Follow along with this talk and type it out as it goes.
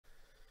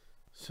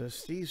So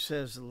Steve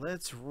says,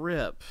 let's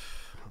rip.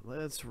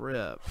 Let's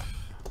rip.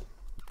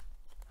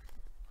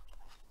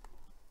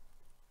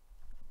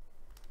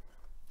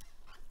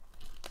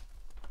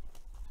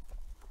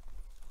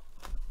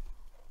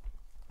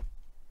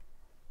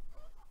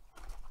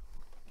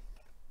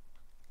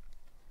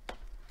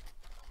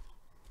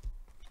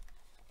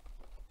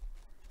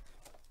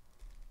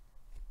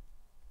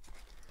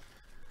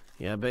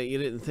 Yeah, I bet you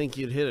didn't think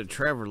you'd hit a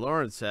Trevor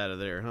Lawrence out of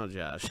there, huh,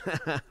 Josh?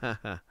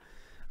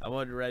 I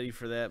wasn't ready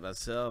for that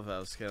myself. I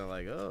was kind of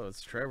like, oh,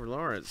 it's Trevor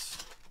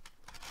Lawrence.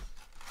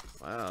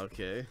 Wow,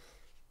 okay.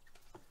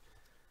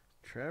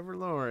 Trevor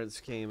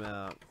Lawrence came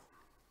out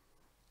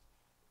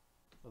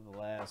for the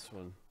last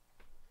one.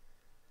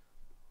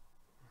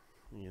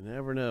 You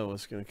never know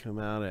what's going to come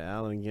out of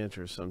Alan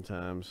Ginter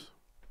sometimes.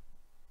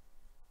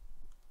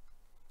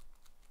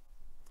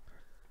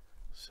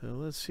 So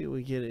let's see what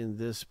we get in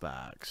this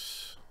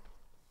box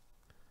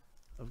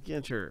of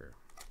Ginter.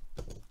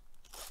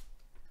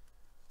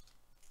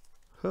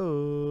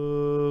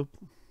 Ho,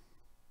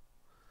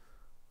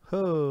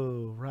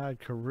 Rod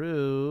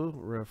Carew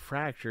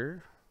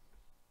refractor.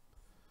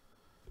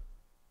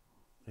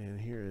 And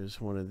here is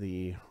one of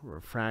the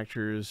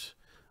refractors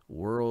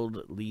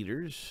world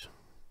leaders.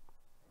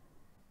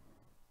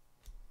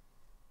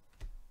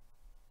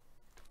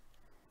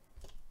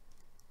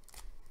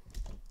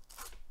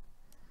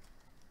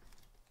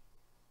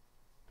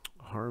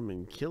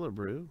 Harmon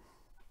Killebrew.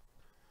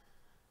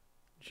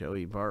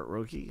 Joey Bart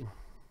rookie.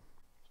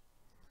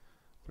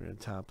 We're going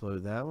to top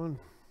load that one.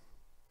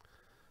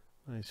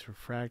 Nice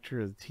refractor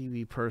of the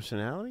TV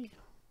personality.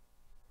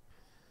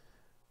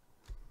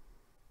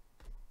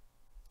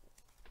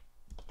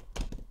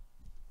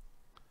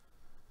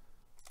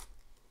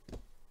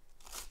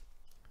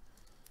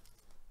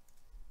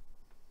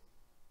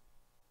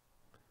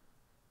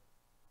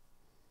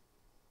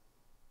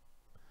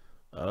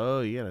 Oh,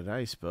 you got a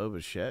nice Bo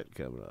Bichette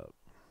coming up.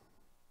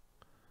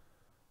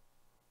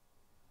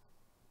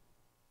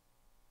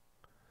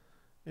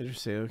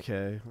 Interesting.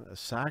 Okay. A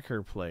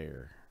soccer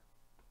player.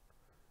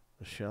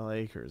 Michelle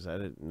Akers. I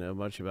didn't know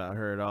much about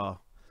her at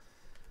all.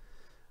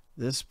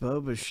 This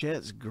Bo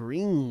Bichette's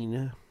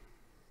green.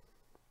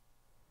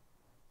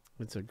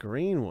 It's a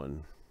green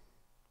one.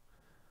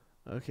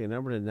 Okay,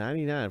 number to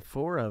 99.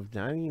 4 of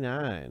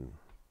 99.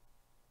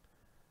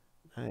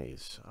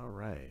 Nice. All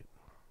right.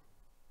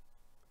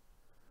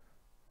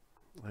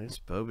 Nice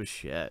Bo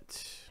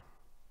Bichette.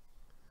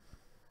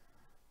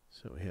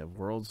 So we have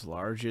world's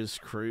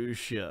largest cruise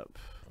ship.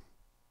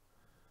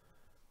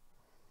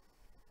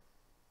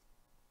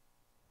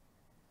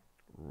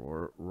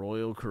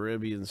 Royal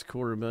Caribbean's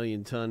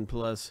 250,000-ton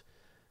plus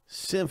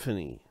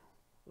Symphony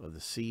of the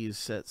Seas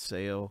set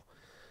sail.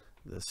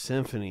 The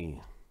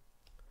Symphony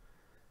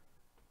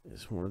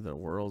is one of the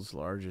world's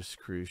largest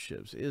cruise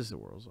ships. Is the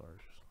world's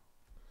largest.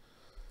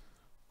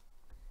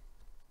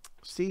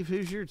 Steve,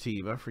 who's your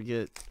team? I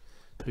forget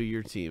who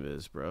your team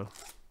is, bro.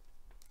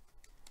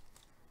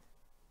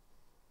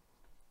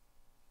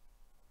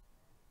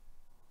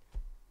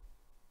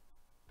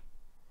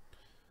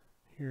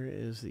 Here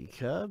is the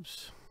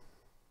Cubs.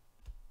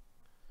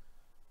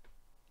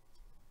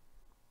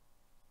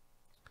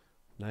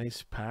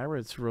 Nice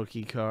Pirates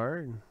rookie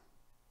card.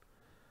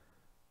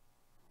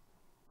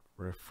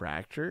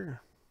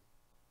 Refractor.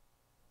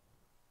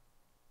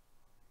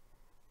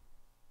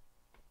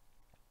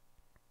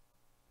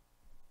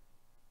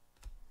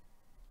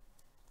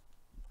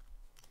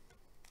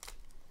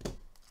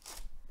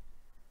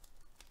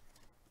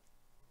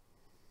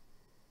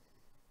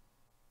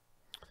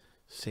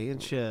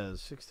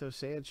 Sanchez, Sixto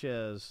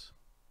Sanchez.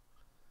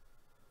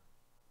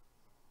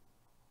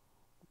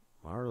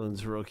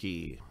 Marlins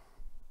rookie.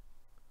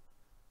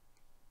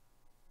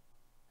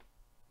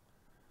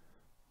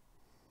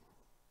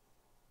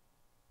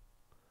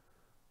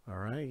 All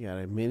right, got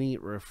a mini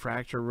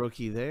refractor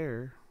rookie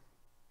there.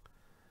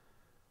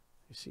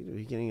 You seem to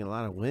be getting a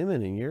lot of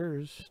women in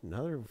yours.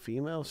 Another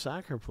female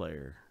soccer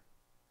player.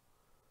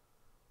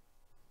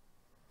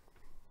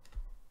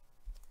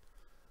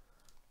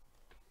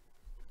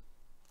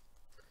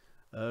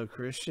 Oh,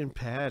 Christian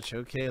Patch.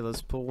 Okay,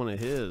 let's pull one of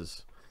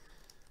his.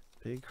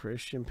 Big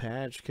Christian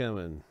Patch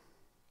coming.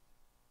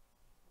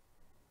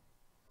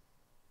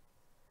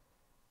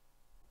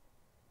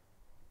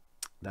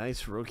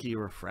 Nice rookie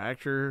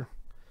refractor.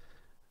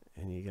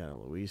 And you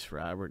got Luis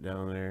Robert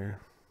down there.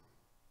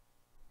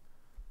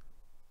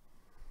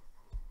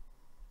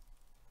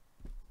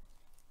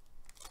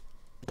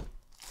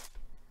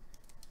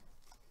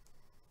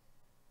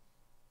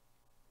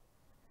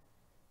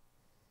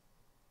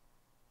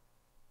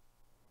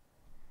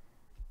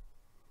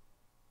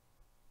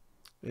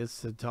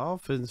 It's the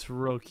Dolphins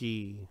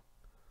rookie.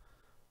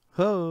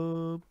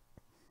 Hope.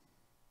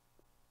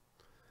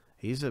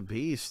 He's a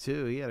beast,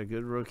 too. He had a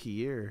good rookie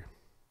year.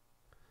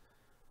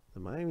 The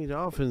Miami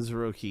Dolphins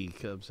rookie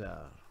comes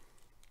out.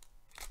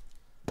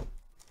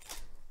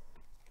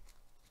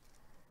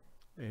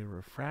 A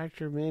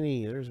refractor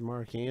mini. There's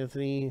Mark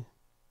Anthony.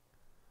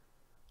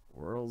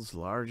 World's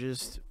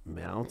largest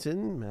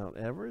mountain, Mount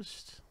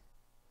Everest.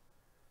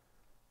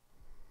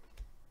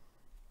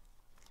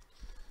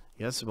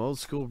 Got some old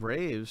school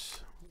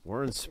Braves.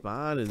 Warren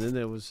Spahn, and then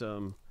there was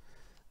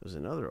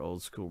another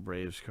old school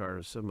Braves card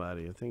of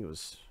somebody. I think it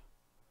was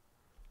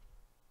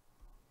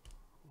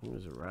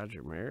it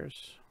Roger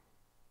Maris?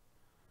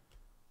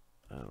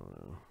 I don't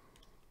know.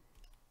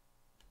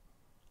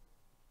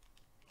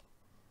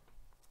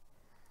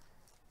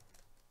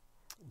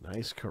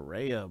 Nice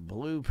Correa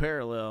blue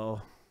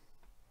parallel.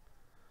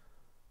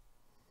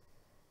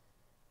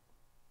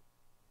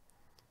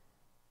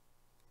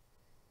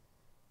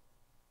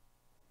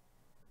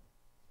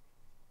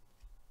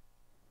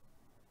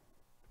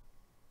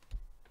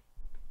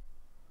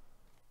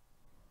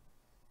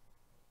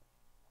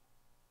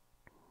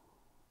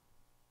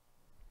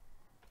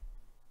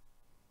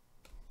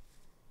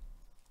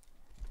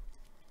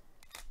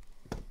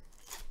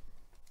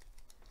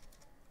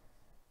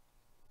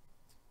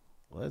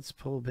 Let's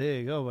pull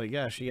big. Oh my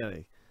gosh, you got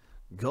a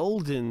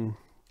golden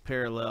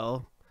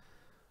parallel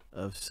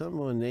of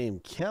someone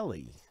named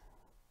Kelly.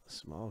 A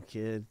small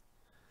kid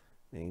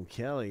named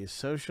Kelly, a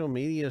social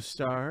media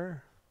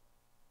star.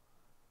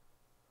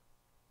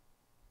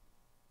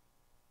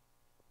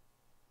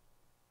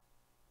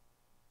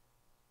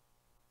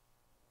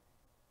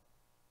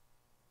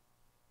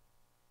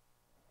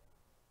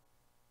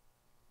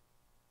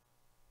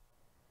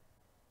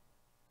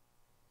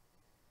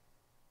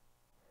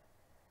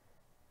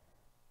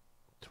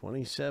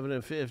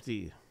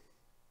 $27.50.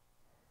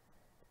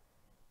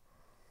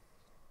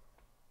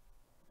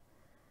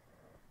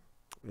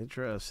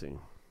 Interesting.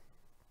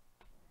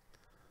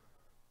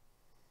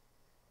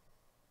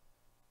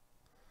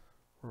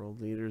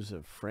 World leaders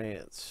of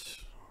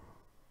France.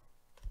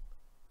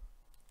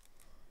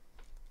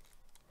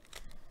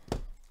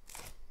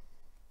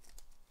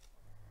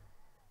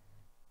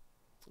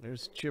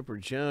 There's Chipper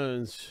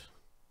Jones.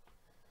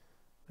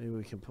 Maybe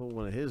we can pull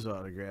one of his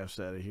autographs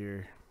out of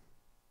here.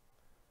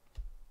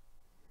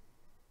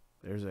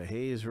 There's a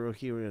Hayes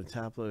rookie. We're going to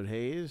top load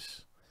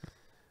Hayes.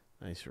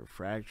 Nice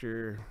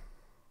refractor.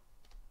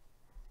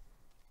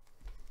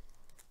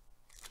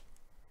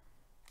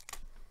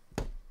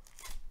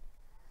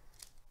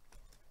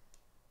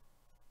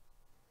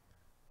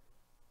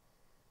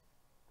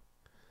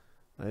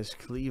 Nice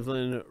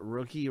Cleveland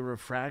rookie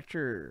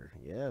refractor.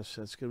 Yes,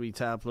 that's going to be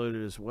top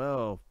loaded as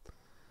well.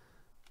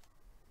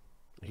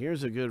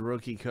 Here's a good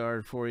rookie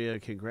card for you.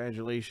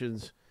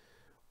 Congratulations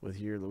with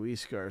your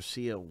Luis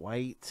Garcia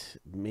white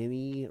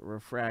mini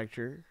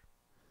refractor.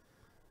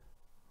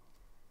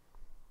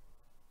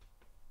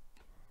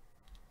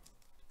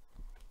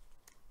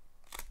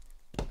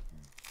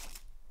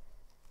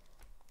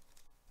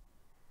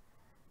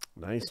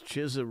 Nice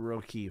Chisholm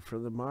rookie for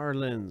the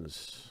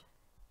Marlins.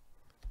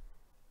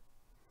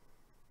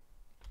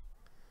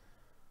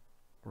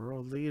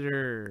 World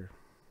leader.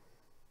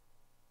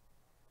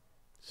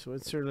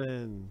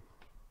 Switzerland.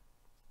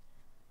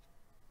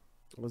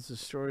 What's the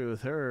story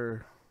with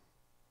her?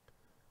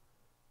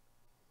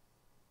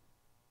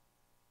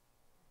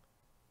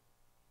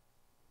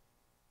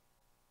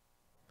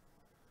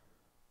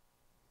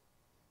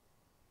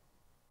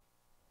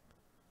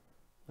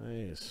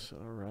 Nice.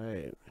 All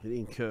right.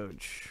 Hitting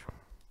coach.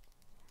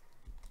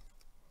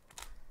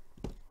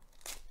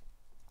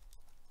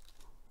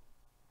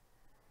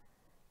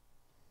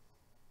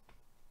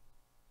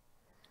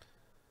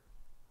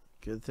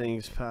 Good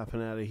things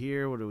popping out of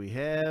here. What do we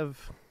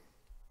have?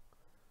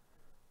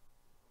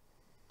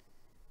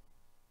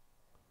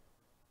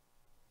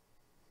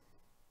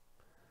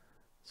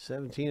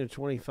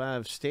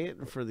 $17/25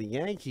 Stanton for the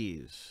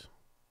Yankees.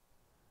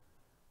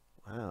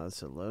 Wow,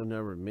 that's a low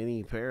number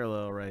mini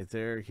parallel right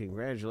there.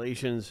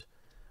 Congratulations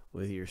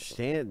with your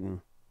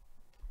Stanton.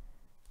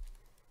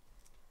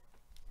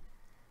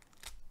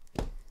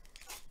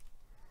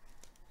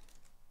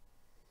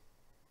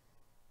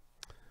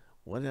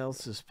 What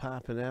else is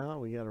popping out?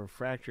 We got a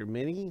refractor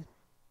mini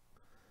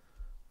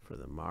for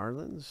the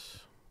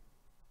Marlins.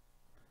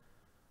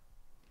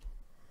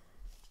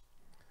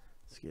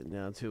 Let's get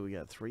down to it. We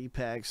got 3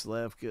 packs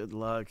left. Good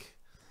luck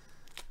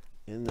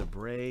in the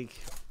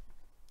break.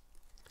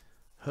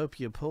 Hope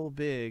you pull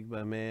big,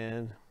 my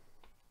man.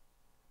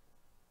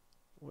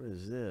 What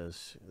is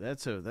this?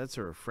 That's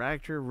a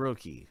refractor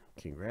rookie.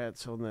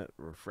 Congrats on that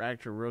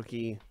refractor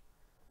rookie.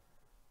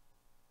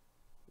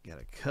 Got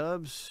a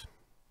Cubs.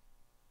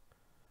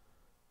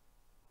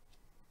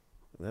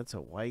 That's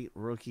a white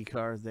rookie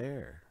card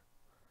there.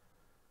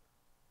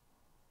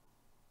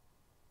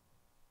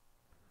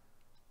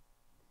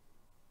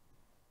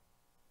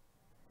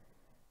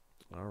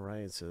 All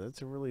right, so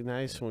that's a really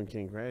nice one.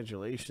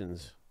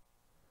 Congratulations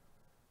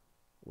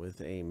with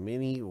a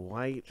mini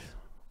white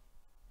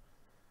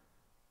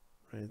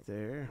right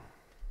there.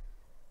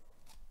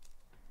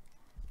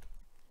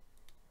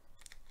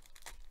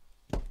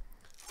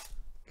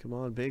 Come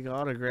on, big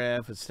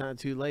autograph. It's not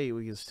too late.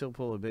 We can still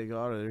pull a big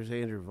auto. There's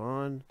Andrew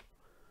Vaughn.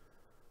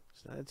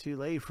 It's not too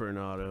late for an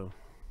auto.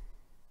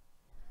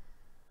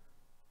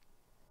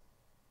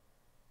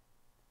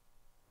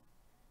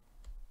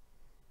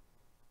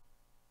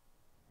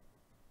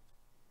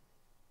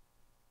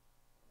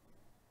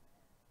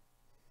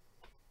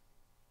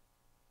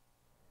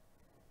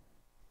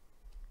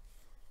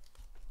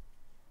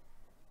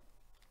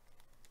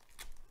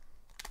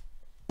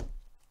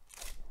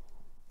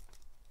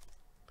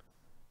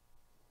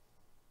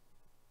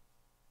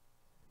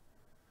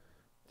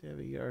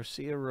 Debbie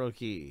Garcia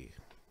rookie.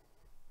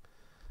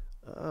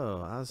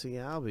 Oh, Ozzy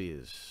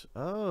Albies.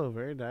 Oh,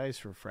 very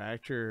nice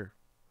refractor.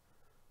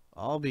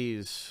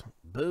 Albies.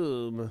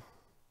 Boom.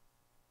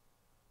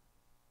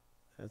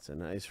 That's a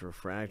nice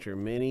refractor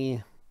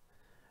mini.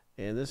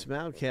 And this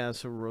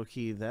Mountcastle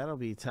rookie, that'll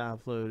be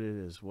top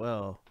loaded as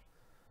well.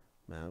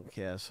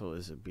 Mountcastle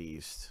is a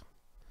beast.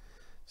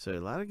 So a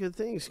lot of good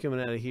things coming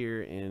out of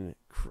here. And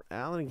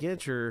Alan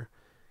Ginter,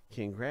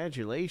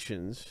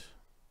 congratulations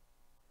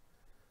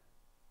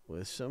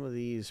with some of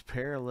these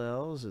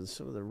parallels and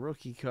some of the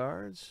rookie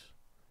cards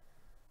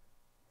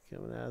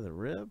coming out of the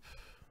rip.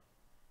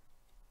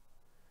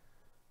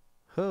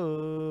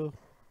 Ho.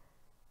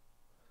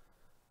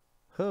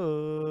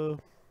 Ho.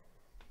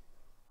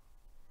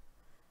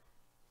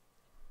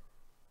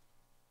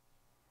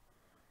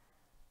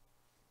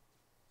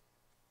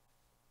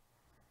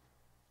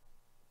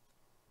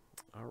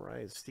 All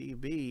right,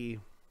 Steve B.